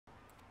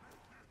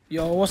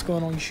Yo, what's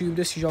going on YouTube?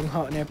 This is Young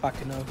Hutton here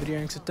back in another video,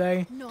 and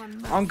today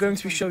I'm going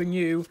to be showing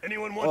you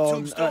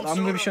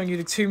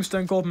the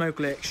tombstone god mode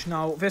glitch.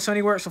 Now this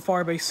only works for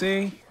Firebase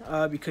Z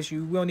because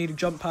you will need a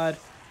jump pad.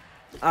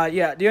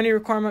 Yeah, the only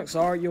requirements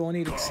are you'll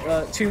need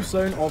a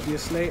tombstone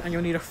obviously, and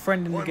you'll need a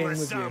friend in the game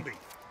with you.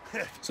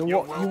 So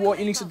what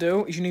you need to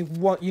do is you need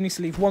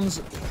to leave one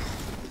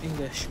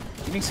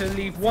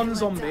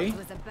zombie.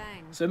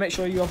 So make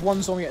sure you have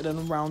one zombie at the end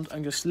of the round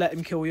and just let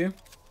him kill you.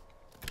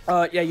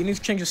 Yeah, you need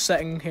to change the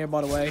setting here,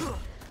 by the way.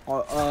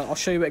 I'll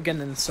show you it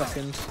again in a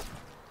second.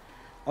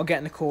 I'll get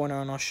in the corner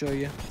and I'll show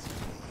you.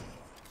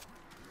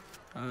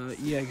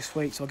 Yeah, just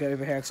wait till I get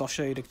over here because I'll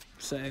show you the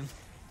setting.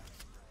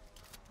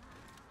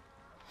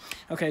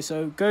 Okay,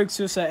 so go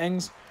to the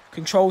settings,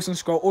 controls, and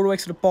scroll all the way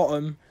to the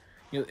bottom.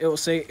 It will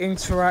say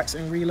interact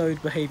and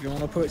reload behavior. I'm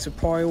going to put it to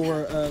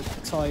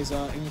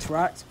prioritize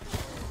interact.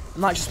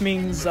 And that just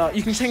means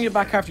you can change it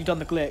back after you've done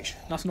the glitch.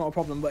 That's not a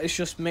problem, but it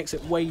just makes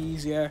it way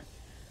easier.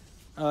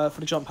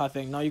 For the jump pad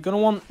thing. Now you're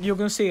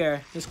gonna see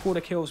here, it's called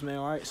it kills me,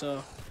 alright,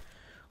 so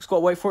just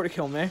gotta wait for it to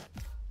kill me. And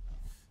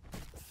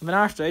then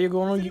after you're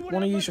gonna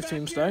wanna use your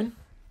tombstone.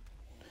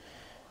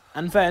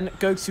 And then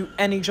go to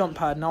any jump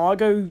pad. Now I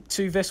go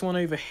to this one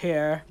over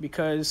here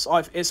because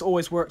it's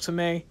always worked to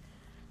me.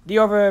 The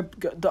other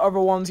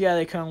ones, yeah,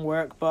 they can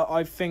work, but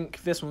I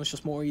think this one's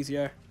just more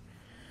easier.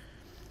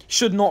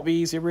 Should not be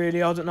easier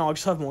really, I don't know, I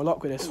just have more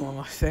luck with this one,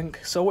 I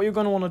think. So what you're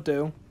gonna wanna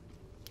do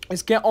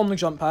is get on the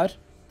jump pad.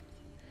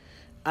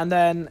 And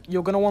then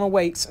you're going to want to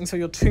wait until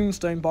your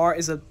tombstone bar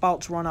is about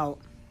to run out.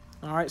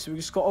 Alright, so we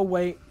just got to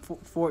wait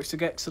for it to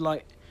get to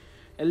like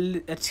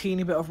a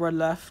teeny bit of red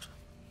left.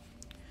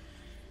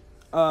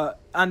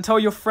 And tell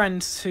your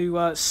friend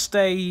to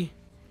stay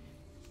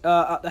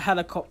at the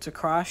helicopter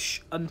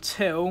crash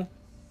until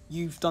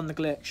you've done the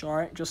glitch,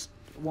 alright? That's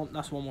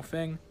one more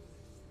thing.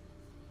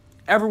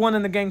 Everyone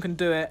in the game can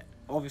do it,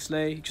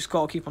 obviously. You just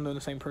got to keep on doing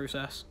the same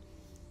process.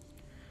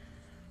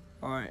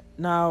 Alright,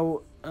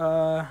 now...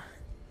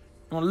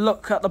 I want to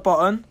look at the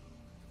button,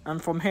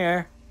 and from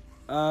here,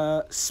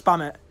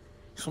 spam it.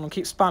 Just want to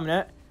keep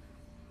spamming it.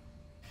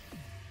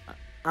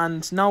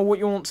 And now what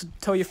you want to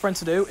tell your friend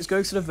to do is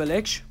go to the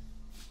village,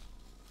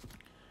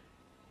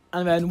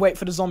 and then wait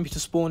for the zombie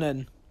to spawn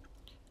in.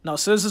 Now,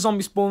 as soon as the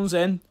zombie spawns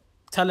in,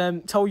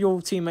 tell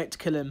your teammate to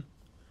kill him.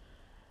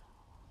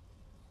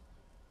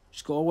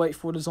 Just gotta wait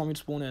for the zombie to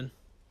spawn in.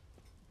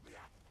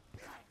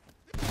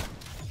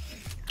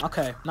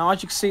 Okay, now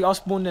as you can see, I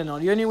spawned in. Now,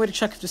 the only way to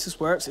check if this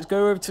works is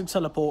go over to the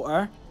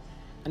teleporter.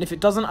 And if it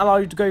doesn't allow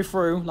you to go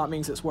through, that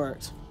means it's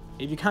worked.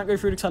 If you can't go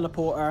through the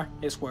teleporter,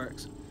 it's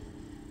worked.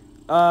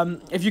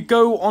 If you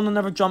go on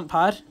another jump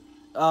pad,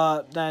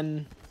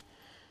 then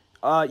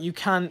you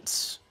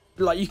can't...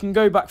 Like, you can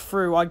go back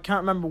through. I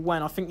can't remember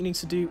when. I think you need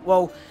to do...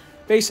 Well,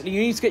 basically,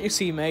 you need to get your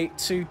teammate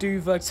to do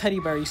the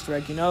teddy bear Easter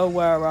egg, you know?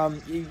 Where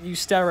you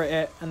stare at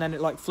it, and then it,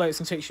 like, floats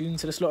and takes you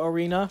into this little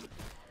arena.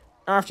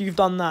 After you've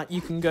done that, you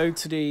can go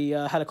to the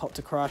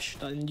helicopter crash,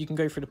 and you can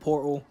go through the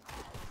portal.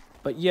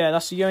 But yeah,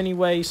 that's the only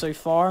way so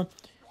far.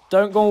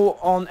 Don't go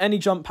on any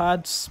jump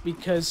pads,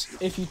 because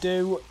if you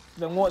do,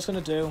 then what it's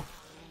going to do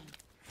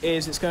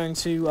is it's going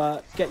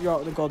to get you out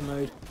of the god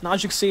mode. Now,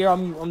 as you can see,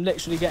 I'm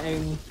literally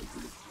getting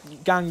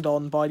ganged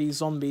on by these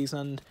zombies,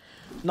 and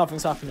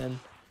nothing's happening.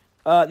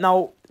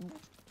 Now,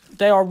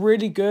 they are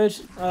really good.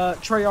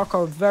 Treyarch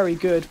are very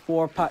good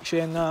for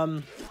patching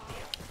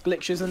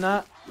glitches and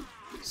that.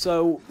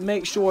 So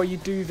make sure you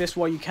do this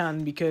while you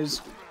can,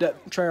 because the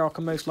Treyarch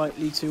are most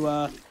likely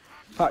to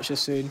patch this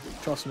soon.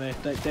 Trust me,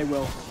 they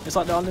will. It's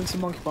like the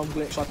unlimited monkey bomb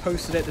glitch. I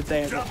posted it the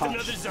day it got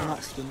patched on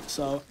accident,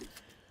 so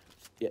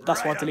yeah,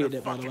 that's why I deleted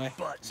it, by the way.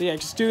 So yeah,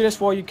 just do this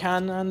while you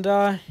can,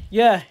 and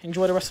yeah,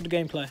 enjoy the rest of the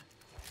gameplay.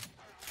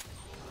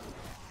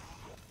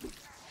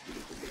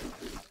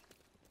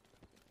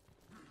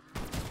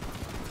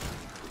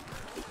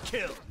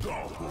 Kill.